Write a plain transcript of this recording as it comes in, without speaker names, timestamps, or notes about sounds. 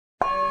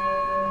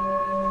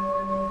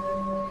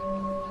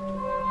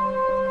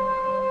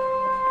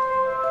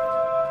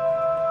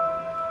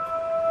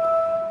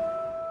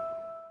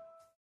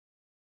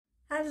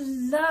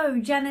Hello,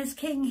 Janice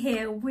King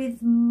here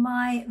with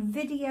my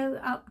video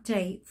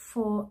update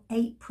for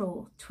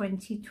April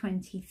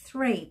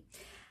 2023.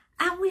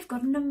 And we've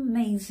got an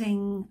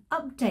amazing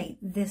update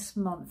this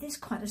month. It's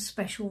quite a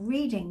special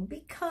reading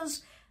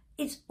because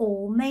it's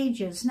all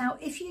majors. Now,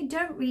 if you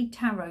don't read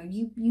tarot,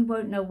 you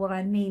won't know what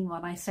I mean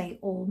when I say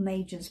all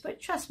majors.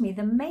 But trust me,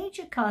 the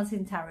major cards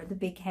in tarot, the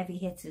big heavy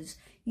hitters,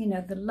 you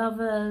know, the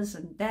lovers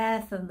and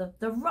death and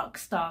the rock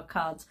star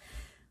cards.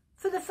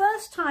 For the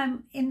first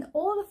time in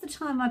all of the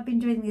time I've been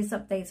doing these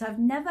updates, I've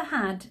never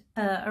had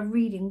a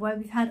reading where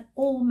we've had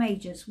all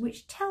majors,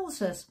 which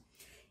tells us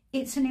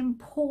it's an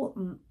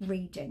important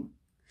reading.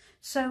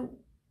 So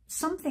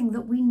something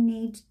that we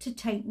need to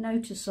take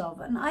notice of.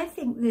 And I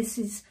think this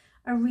is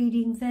a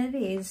reading that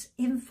is,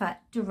 in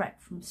fact,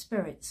 direct from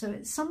spirit. So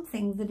it's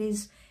something that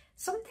is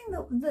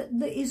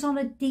that is on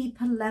a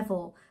deeper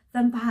level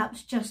than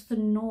perhaps just the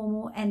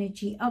normal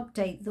energy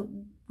update that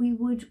we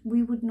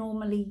would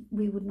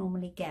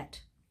normally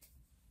get.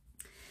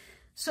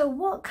 So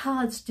what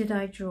cards did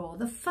I draw?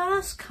 The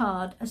first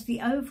card as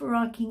the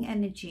overarching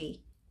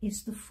energy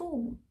is the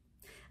Fool.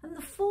 And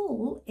the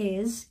Fool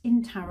is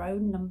in tarot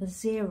number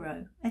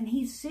 0. And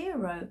he's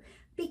 0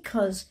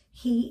 because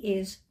he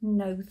is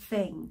no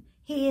thing.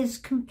 He is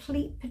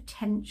complete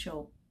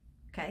potential.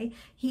 Okay,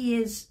 he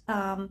is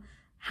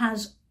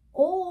has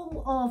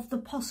all of the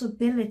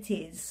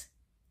possibilities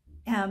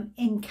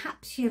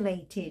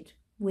encapsulated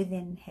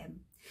within him.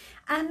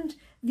 And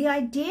the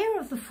idea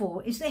of the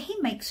Fool is that he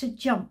makes a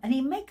jump, and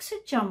he makes a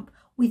jump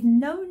with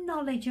no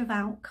knowledge of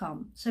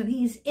outcome. So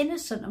he is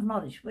innocent of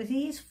knowledge, but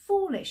he is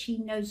foolish. He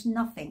knows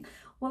nothing.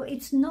 Well,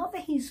 it's not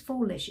that he's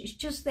foolish. It's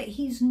just that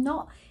he's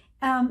not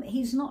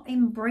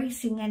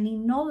embracing any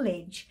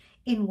knowledge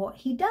in what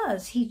he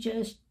does. He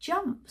just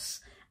jumps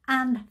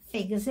and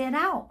figures it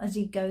out as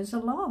he goes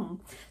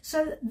along.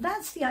 So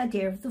that's the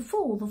idea of the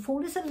Fool. The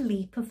Fool is a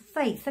leap of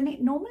faith, and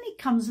it normally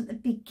comes at the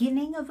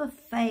beginning of a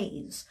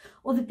phase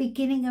or the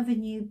beginning of a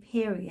new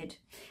period.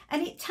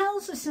 And it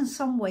tells us in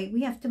some way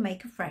we have to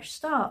make a fresh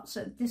start.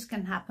 So this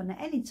can happen at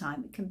any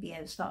time. It can be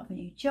a start of a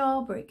new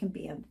job, or it can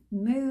be a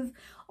move,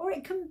 or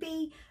it can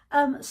be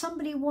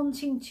somebody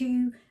wanting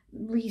to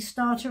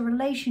restart a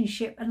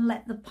relationship and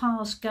let the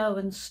past go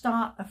and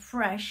start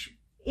afresh,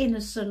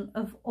 innocent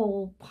of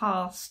all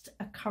past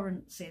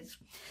occurrences.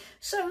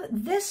 So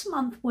this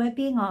month we're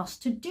being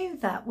asked to do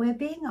that. We're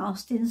being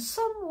asked in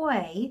some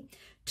way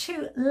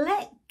to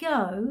let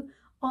go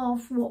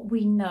of what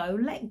we know,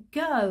 let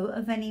go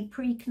of any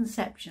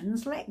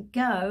preconceptions, let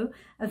go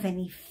of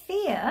any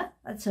fear.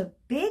 That's a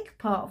big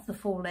part of the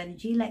Fool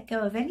energy. Let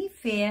go of any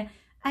fear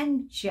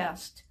and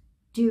just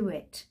do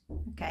it.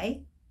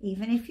 Okay,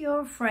 even if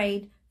you're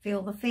afraid,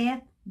 feel the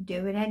fear,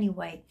 do it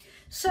anyway.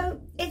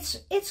 So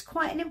it's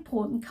quite an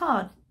important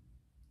card.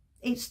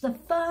 It's the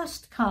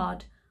first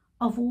card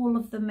of all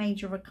of the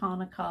major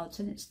arcana cards,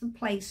 and it's the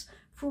place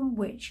from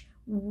which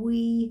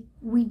we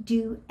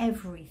do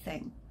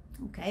everything.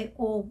 Okay,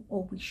 or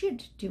we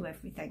should do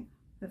everything,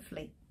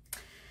 hopefully.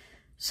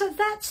 So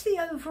that's the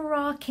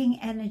overarching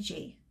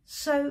energy.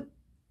 So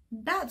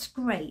that's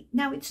great.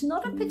 Now, it's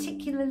not a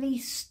particularly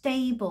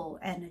stable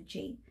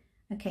energy.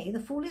 Okay, the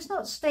Fool is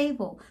not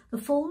stable. The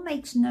Fool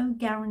makes no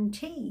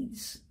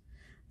guarantees.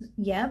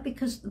 Yeah,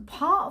 because the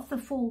part of the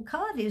Fool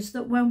card is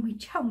that when we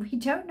jump, we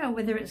don't know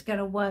whether it's going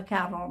to work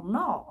out or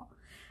not.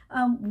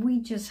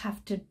 We just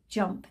have to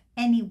jump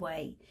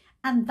anyway.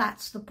 And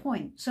that's the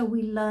point. So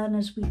we learn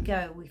as we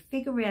go. We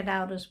figure it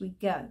out as we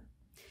go.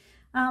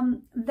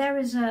 There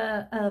is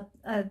a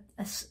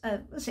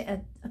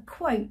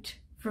quote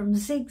from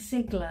Zig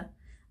Ziglar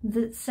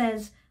that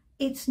says,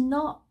 it's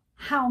not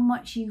how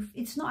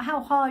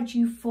hard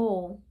you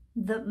fall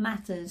that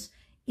matters,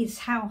 it's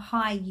how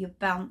high you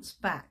bounce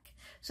back.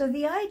 So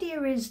the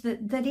idea is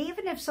that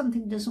even if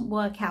something doesn't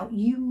work out,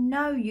 you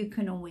know you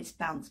can always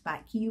bounce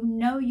back. You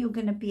know you're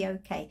going to be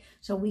okay.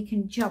 So we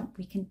can jump,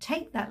 we can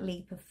take that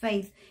leap of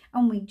faith,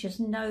 and we just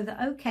know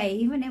that, okay,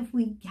 even if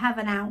we have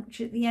an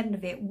ouch at the end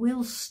of it,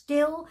 we'll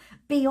still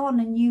be on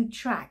a new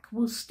track.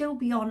 We'll still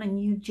be on a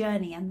new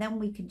journey, and then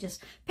we can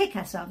just pick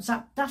ourselves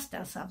up, dust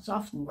ourselves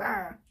off, and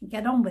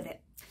get on with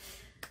it.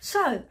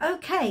 So,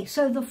 okay,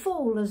 so the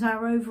Fool is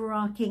our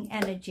overarching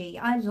energy.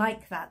 I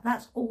like that.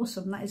 That's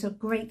awesome. That is a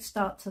great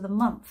start to the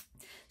month.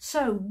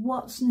 So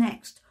what's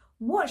next?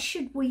 What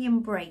should we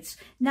embrace?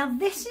 Now,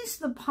 this is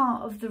the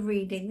part of the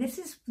reading. This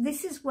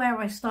is where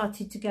I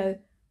started to go,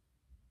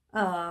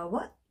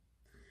 what?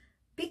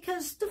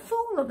 Because the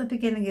Fool at the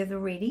beginning of the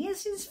reading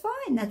is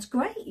fine. That's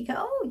great. You go,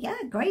 oh,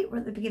 yeah, great. We're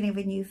at the beginning of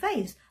a new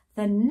phase.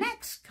 The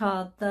next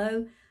card,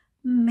 though,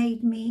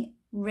 made me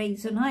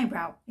raise an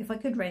eyebrow. If I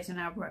could raise an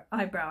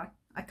eyebrow,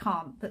 I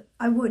can't, but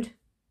I would.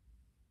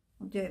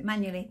 I'll do it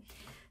manually.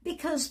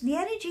 Because the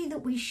energy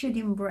that we should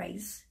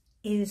embrace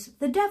is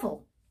the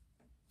Devil.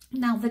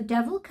 Now, the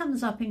Devil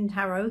comes up in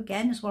tarot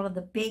again as one of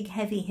the big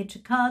heavy hitter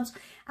cards,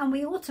 and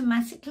we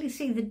automatically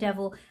see the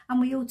Devil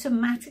and we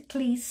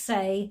automatically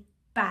say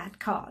bad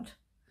card.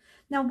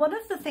 Now, one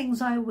of the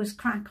things I always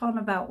crack on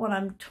about when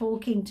I'm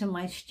talking to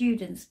my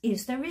students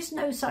is there is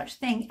no such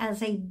thing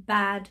as a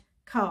bad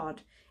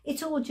card.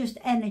 It's all just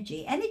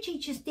energy. Energy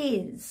just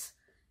is.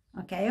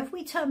 Okay, if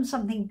we term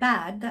something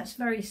bad, that's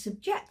very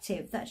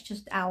subjective. That's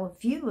just our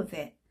view of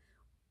it.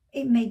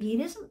 Maybe it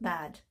isn't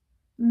bad.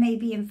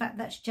 Maybe, in fact,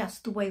 that's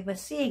just the way we're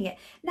seeing it.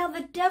 Now,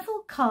 the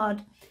Devil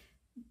card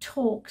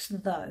talks,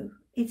 though.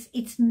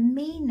 Its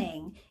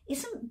meaning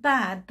isn't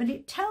bad, but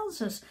it tells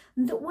us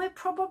that we're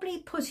probably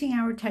putting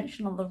our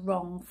attention on the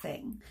wrong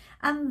thing,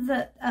 and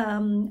that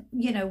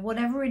you know,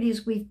 whatever it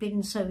is we've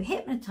been so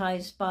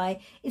hypnotized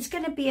by, it's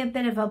going to be a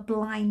bit of a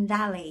blind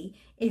alley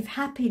if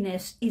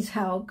happiness is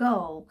our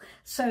goal.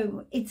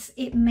 So it's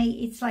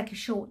like a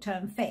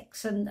short-term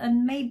fix,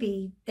 and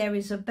maybe there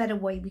is a better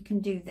way we can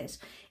do this.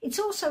 It's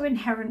also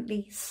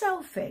inherently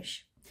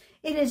selfish.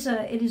 It is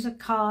a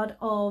card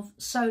of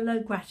solo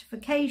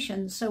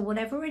gratification. So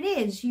whatever it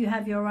is, you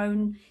have your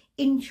own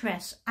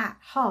interests at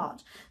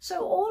heart.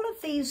 So all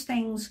of these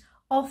things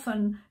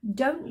often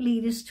don't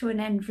lead us to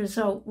an end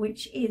result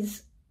which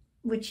is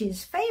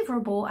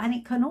favorable, and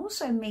it can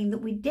also mean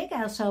that we dig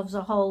ourselves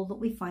a hole that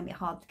we find it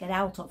hard to get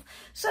out of.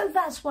 So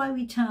that's why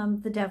we term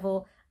the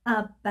Devil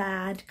a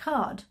bad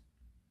card.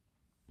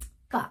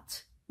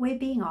 But we're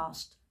being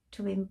asked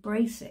to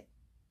embrace it.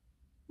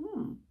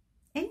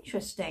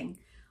 Interesting.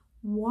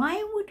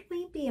 Why would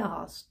we be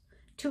asked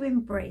to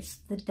embrace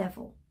the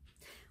Devil?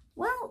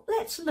 Well,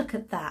 let's look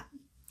at that.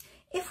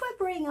 If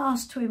we're being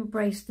asked to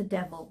embrace the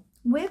Devil,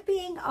 we're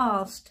being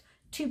asked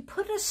to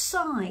put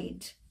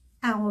aside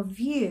our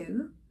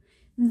view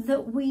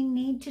that we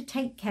need to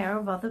take care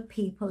of other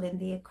people in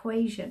the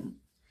equation.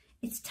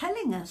 It's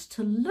telling us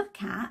to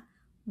look at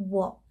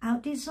what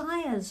our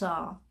desires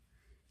are.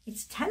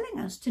 It's telling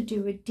us to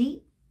do a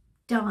deep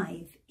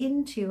dive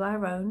into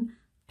our own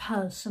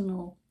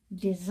personal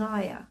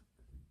desire.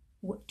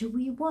 What do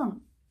we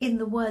want? In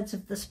the words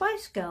of the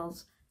Spice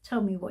Girls,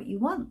 tell me what you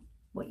want,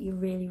 what you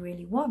really,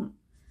 really want.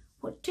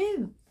 What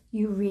do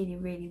you really,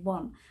 really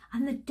want?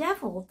 And the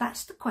Devil,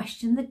 that's the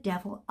question the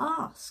Devil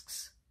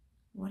asks.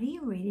 What do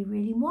you really,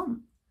 really want?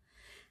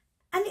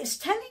 And it's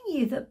telling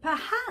you that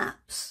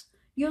perhaps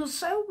you're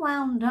so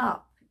wound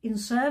up in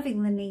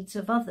serving the needs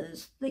of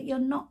others that you're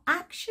not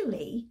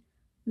actually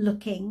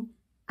looking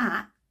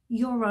at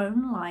your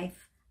own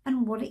life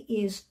and what it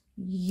is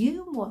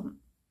you want.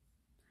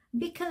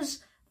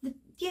 Because,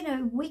 you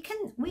know, we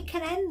can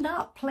end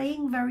up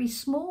playing very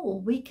small.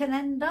 We can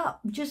end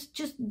up just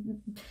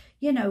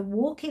you know,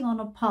 walking on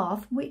a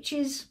path which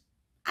is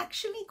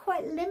actually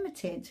quite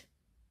limited,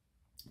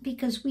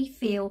 because we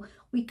feel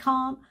we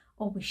can't,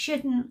 or we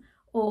shouldn't,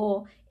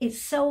 or it's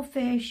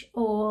selfish,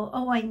 or,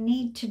 oh, I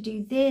need to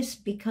do this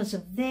because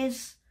of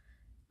this.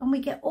 And we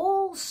get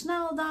all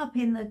snarled up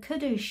in the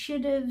couldas,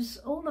 shouldas,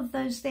 all of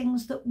those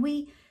things that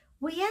we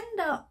end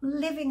up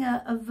living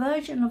a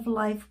version of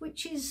life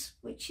which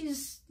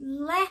is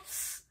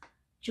less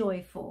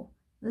joyful,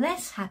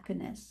 less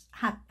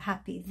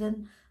happy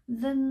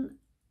than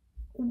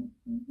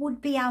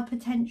would be our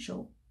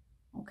potential.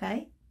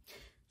 Okay,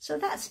 so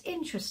that's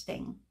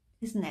interesting,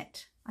 isn't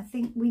it? I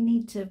think we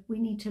need to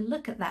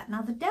look at that.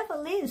 Now, the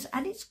Devil is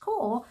at its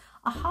core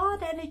a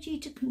hard energy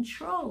to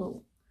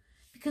control,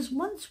 because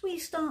once we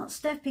start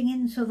stepping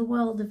into the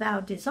world of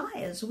our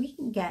desires, we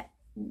can get,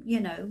 you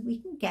know, we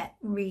can get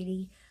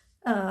really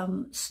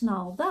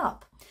snarled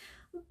up.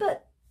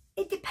 But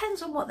it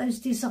depends on what those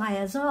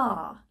desires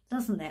are,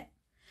 doesn't it?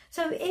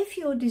 So if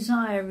your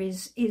desire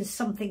is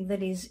something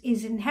that is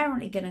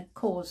inherently going to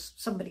cause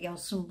somebody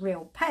else some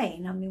real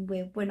pain, I mean,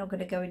 we're not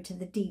going to go into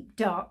the deep,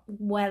 dark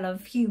well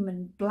of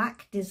human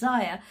black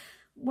desire.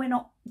 We're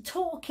not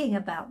talking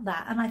about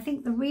that. And I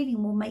think the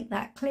reading will make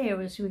that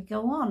clear as we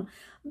go on.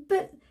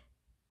 But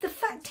the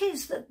fact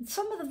is that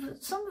some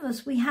of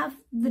us, we have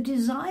the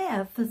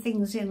desire for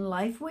things in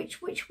life which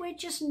we're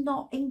just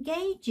not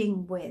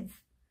engaging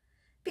with,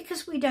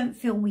 because we don't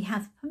feel we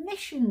have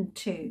permission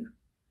to,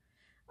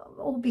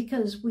 or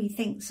because we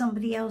think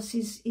somebody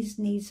else's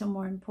needs are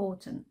more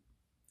important.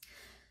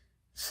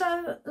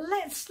 So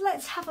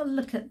let's have a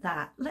look at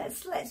that.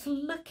 Let's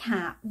look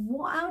at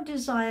what our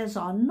desires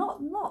are,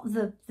 not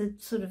the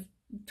sort of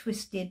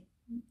twisted,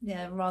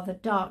 rather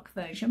dark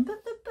version, but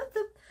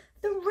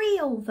the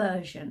real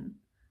version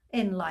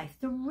in life,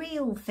 the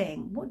real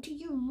thing. What do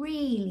you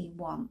really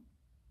want?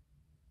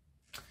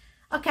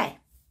 Okay,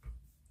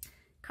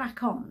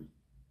 crack on.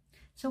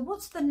 So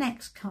what's the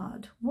next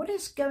card? What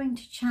is going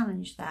to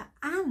challenge that?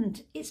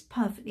 And it's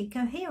perfectly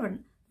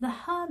coherent. The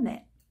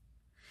Hermit.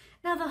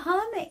 Now, the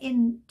Hermit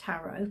in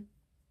tarot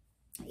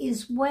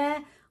is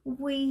where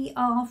we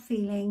are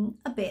feeling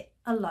a bit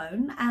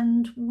alone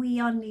and we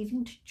are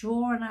needing to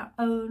draw on our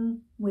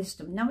own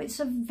wisdom. Now, it's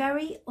a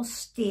very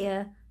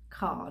austere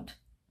card.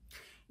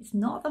 It's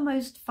not the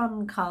most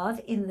fun card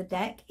in the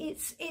deck.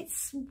 It's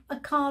a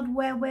card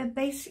where we're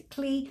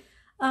basically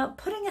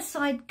putting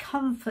aside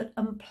comfort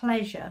and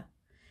pleasure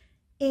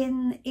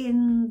in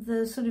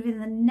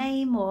the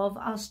name of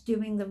us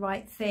doing the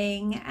right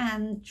thing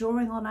and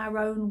drawing on our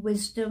own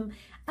wisdom,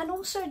 and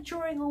also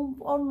drawing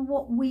on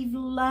what we've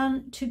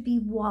learned to be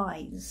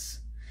wise,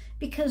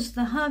 because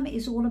the Hermit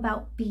is all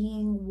about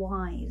being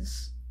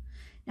wise.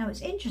 Now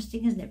it's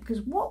interesting, isn't it?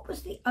 Because what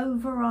was the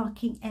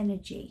overarching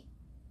energy?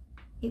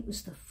 It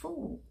was the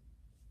Fool.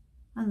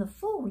 And the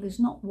Fool is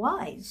not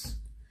wise.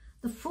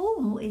 The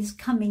Fool is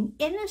coming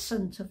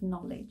innocent of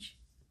knowledge.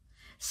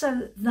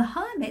 So the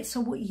Hermit, so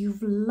what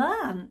you've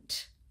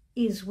learnt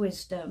is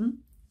wisdom,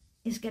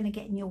 is going to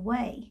get in your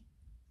way.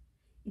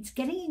 It's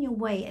getting in your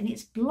way, and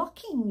it's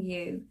blocking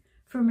you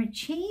from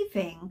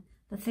achieving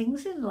the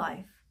things in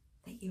life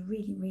that you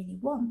really, really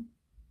want.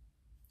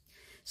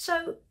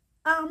 So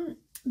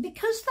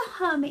because the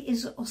Hermit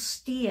is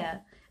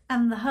austere,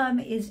 and the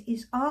Hermit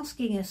is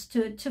asking us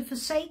to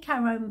forsake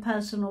our own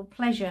personal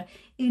pleasure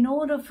in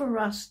order for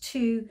us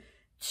to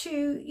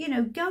you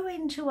know, go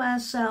into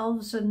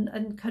ourselves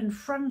and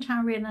confront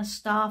our inner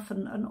stuff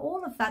and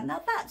all of that.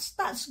 Now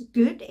that's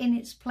good in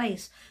its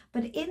place,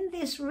 but in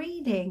this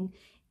reading,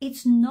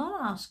 it's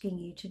not asking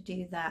you to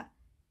do that.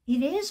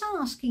 It is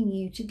asking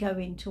you to go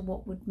into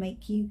what would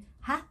make you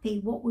happy,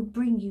 what would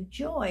bring you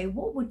joy,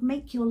 what would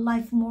make your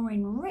life more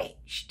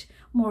enriched,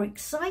 more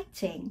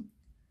exciting,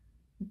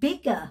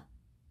 bigger,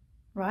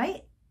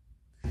 right?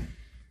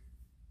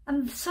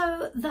 And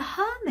so the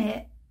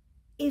Hermit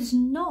is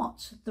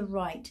not the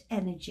right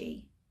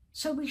energy.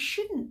 So we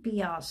shouldn't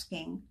be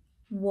asking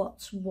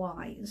what's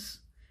wise.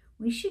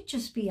 We should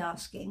just be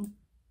asking,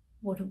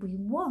 what do we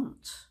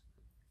want?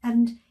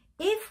 And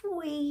if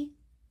we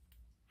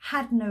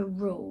had no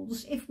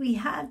rules, if we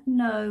had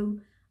no,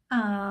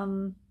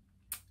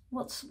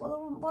 what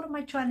am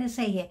I trying to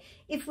say here?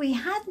 If we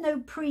had no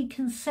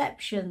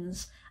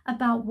preconceptions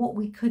about what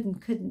we could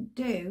and couldn't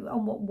do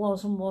and what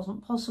was and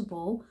wasn't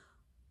possible,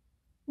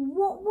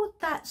 what would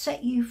that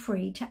set you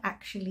free to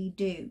actually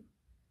do?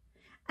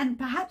 And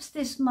perhaps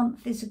this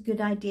month is a good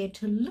idea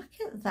to look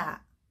at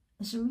that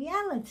as a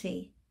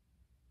reality,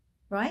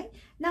 right?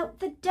 Now,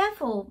 the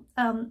devil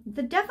and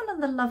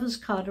the Lovers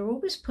card are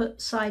always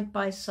put side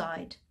by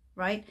side,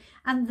 right?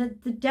 And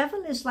the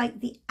devil is like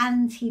the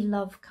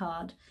anti-love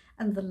card,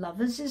 and the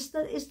Lovers is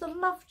the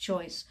love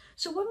choice.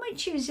 So when we're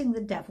choosing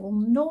the devil,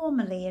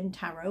 normally in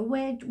tarot,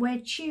 we're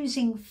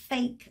choosing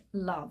fake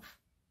love.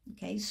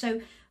 Okay,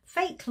 so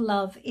fake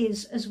love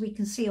is, as we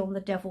can see on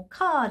the devil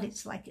card,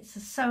 it's like it's a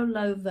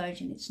solo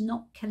version. It's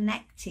not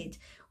connected.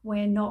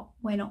 We're not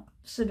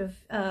sort of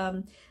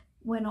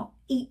we're not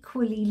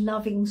equally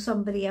loving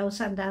somebody else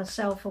and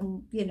ourselves,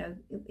 and you know,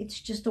 it's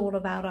just all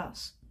about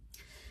us.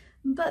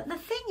 But the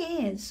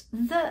thing is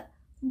that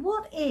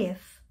what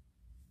if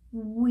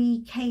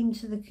we came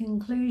to the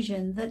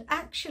conclusion that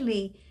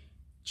actually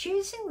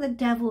choosing the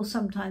devil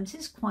sometimes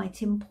is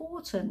quite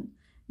important,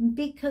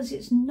 because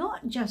it's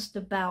not just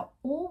about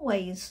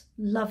always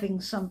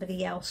loving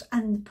somebody else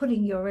and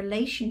putting your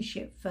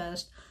relationship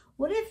first.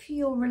 What if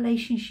your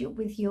relationship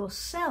with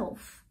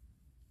yourself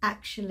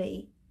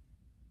actually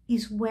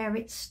is where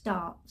it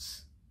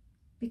starts?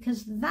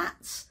 Because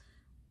that's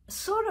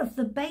sort of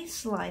the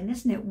baseline,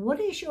 isn't it? What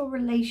is your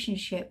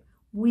relationship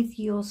with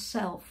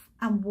yourself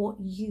and what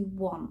you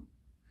want?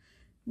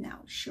 Now,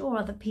 sure,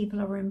 other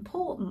people are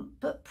important,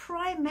 but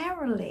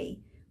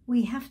primarily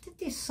we have to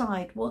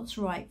decide what's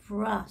right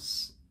for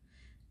us.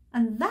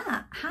 And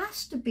that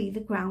has to be the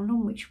ground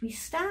on which we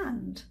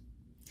stand.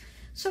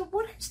 So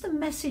what is the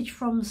message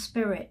from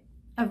Spirit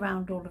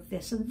around all of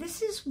this? And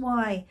this is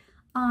why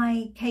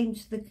I came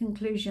to the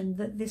conclusion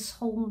that this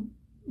whole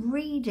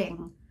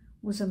reading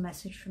was a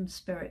message from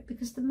Spirit,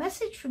 because the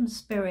message from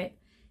Spirit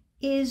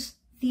is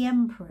the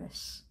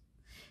Empress.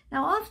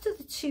 Now, after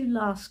the two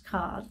last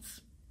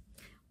cards,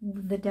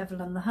 the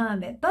Devil and the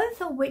Hermit,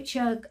 both of which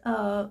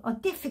are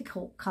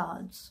difficult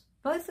cards.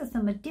 Both of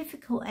them are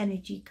difficult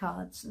energy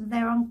cards.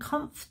 They're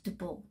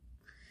uncomfortable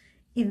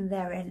in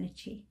their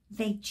energy.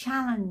 They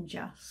challenge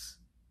us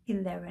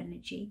in their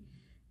energy.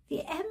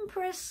 The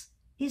Empress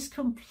is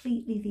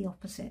completely the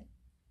opposite.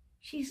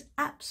 She's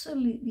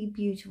absolutely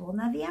beautiful.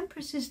 Now, the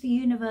Empress is the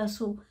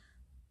universal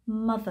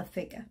mother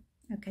figure.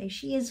 Okay,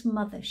 she is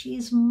mother. She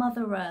is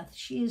Mother Earth.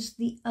 She is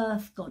the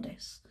Earth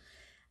goddess.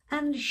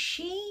 And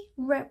she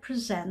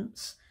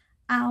represents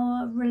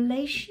our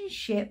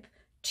relationship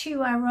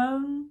to our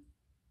own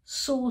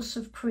source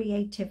of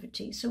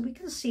creativity. So we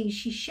can see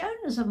she's shown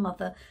as a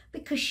mother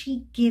because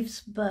she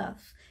gives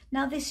birth.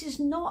 Now, this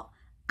is not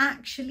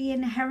actually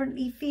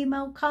inherently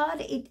female card.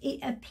 It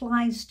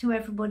applies to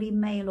everybody,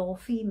 male or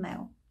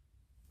female.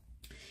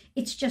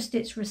 It's just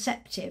it's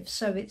receptive,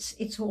 so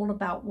it's all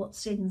about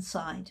what's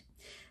inside.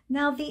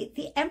 Now, the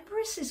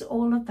Empress is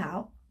all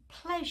about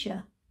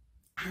pleasure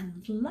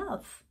and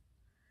love.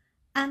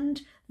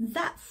 And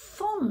that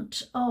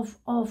font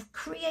of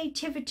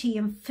creativity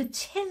and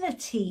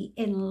fertility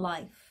in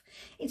life.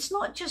 It's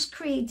not just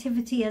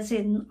creativity as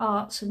in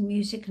arts and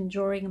music and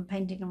drawing and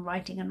painting and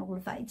writing and all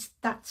of that.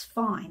 That's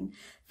fine.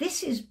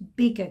 This is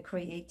bigger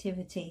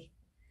creativity.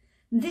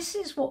 This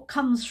is what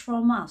comes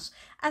from us.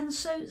 And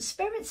so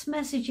Spirit's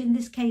message in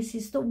this case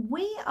is that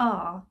we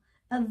are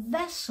a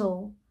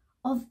vessel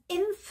of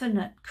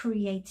infinite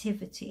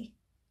creativity.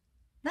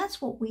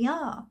 That's what we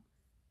are.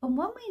 And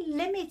when we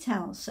limit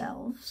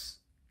ourselves,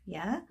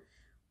 yeah,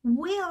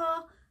 we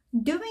are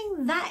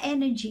doing that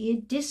energy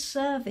a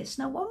disservice.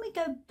 Now, when we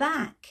go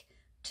back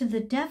to the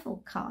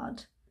Devil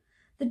card,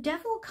 the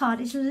Devil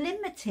card is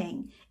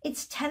limiting.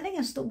 It's telling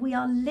us that we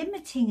are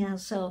limiting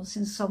ourselves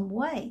in some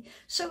way.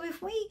 So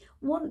if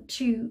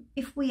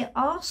we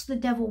ask the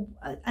Devil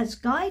as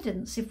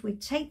guidance, if we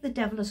take the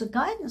Devil as a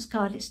guidance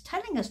card, it's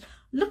telling us,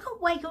 look at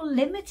where you're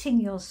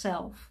limiting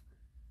yourself.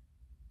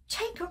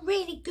 Take a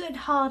really good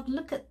hard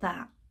look at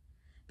that.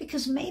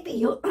 Because maybe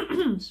you're,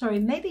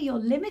 maybe you're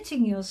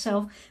limiting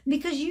yourself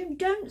because you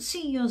don't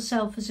see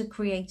yourself as a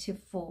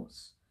creative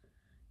force.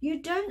 You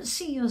don't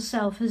see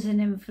yourself as an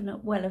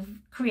infinite well of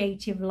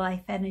creative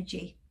life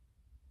energy.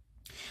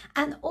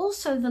 And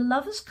also the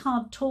Lovers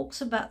card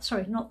talks about,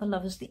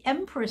 the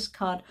Empress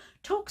card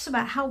talks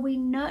about how we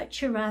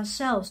nurture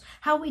ourselves,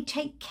 how we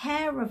take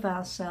care of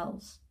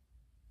ourselves,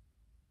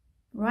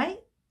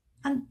 right?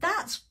 And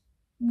that's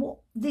what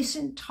this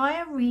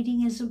entire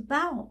reading is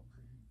about.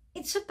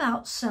 It's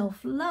about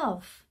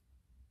self-love,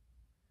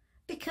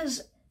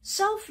 because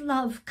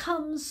self-love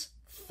comes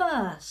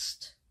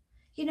first.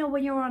 You know,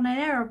 when you're on an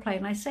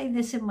aeroplane, I say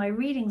this in my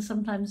reading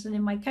sometimes and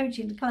in my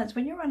coaching to clients,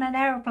 when you're on an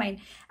aeroplane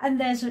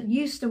and there's a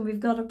Houston, we've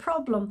got a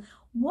problem,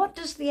 what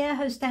does the air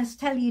hostess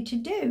tell you to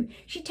do?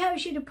 She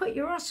tells you to put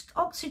your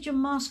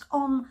oxygen mask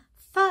on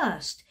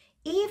first,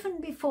 even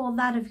before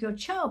that of your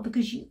child,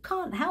 because you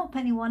can't help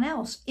anyone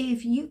else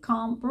if you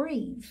can't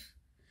breathe.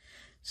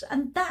 So,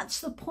 and that's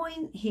the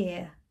point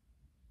here.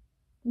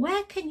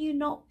 Where can you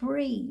not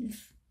breathe?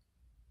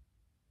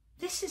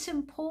 This is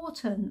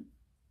important.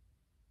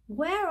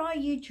 Where are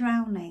you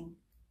drowning?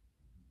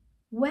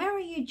 Where are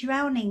you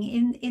drowning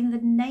in the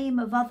name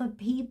of other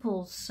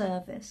people's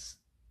service?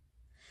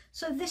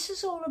 So this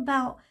is all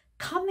about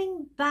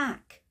coming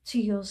back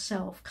to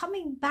yourself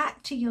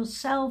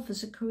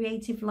as a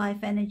creative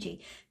life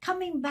energy,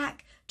 coming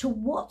back to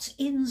what's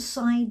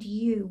inside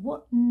you,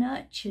 what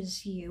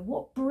nurtures you,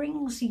 what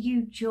brings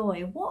you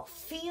joy, what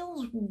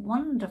feels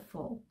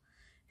wonderful.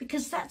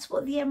 Because that's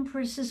what the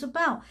Empress is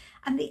about.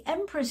 And the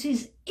Empress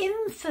is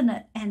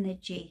infinite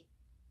energy.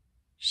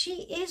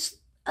 She is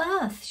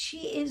earth,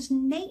 she is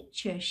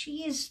nature,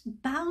 she is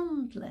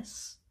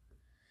boundless.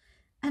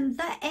 And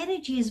that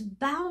energy is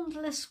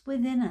boundless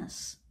within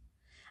us.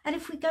 And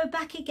if we go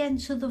back again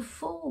to the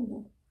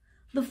Fool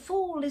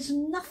is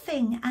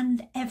nothing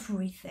and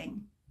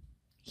everything.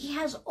 He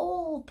has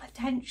all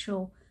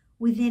potential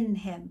within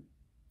him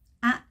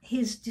at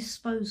his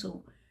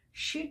disposal,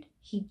 should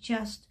he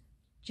just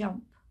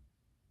jump.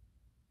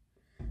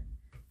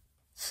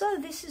 So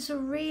this is a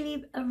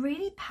really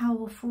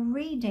powerful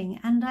reading,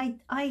 and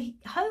I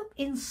hope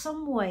in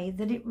some way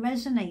that it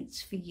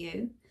resonates for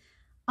you.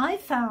 I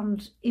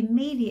found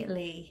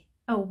immediately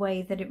a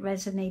way that it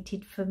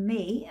resonated for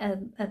me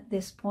at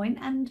this point,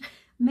 and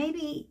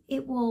maybe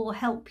it will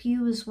help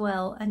you as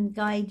well and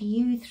guide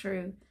you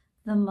through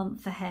the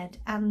month ahead.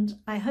 And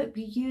I hope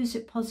you use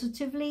it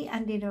positively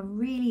and in a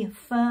really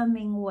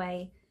affirming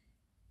way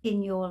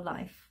in your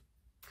life.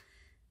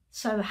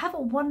 So have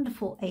a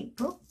wonderful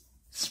April.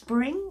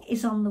 Spring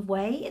is on the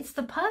way. It's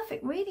the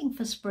perfect reading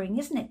for spring,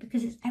 isn't it?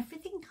 Because it's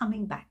everything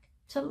coming back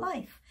to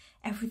life,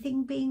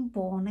 everything being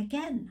born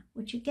again,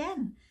 which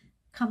again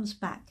comes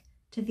back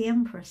to the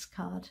Empress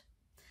card.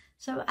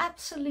 So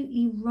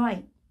absolutely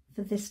right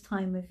for this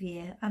time of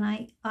year.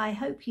 And I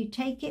hope you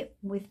take it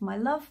with my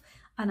love,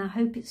 and I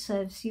hope it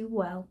serves you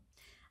well.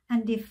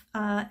 And if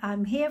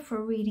I'm here for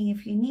a reading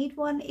if you need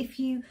one. If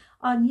you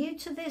are new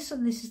to this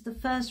and this is the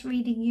first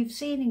reading you've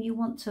seen and you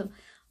want to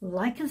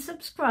like and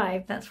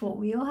subscribe, that's what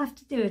we all have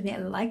to do, isn't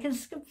it? Like and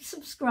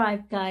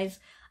subscribe, guys.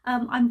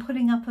 I'm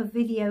putting up a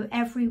video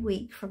every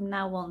week from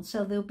now on,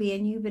 so there'll be a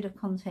new bit of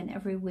content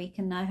every week,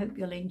 and I hope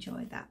you'll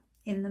enjoy that.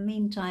 In the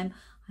meantime,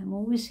 I'm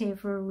always here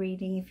for a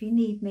reading if you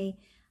need me,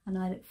 and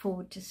I look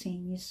forward to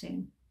seeing you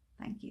soon.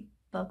 Thank you.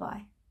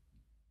 Bye-bye.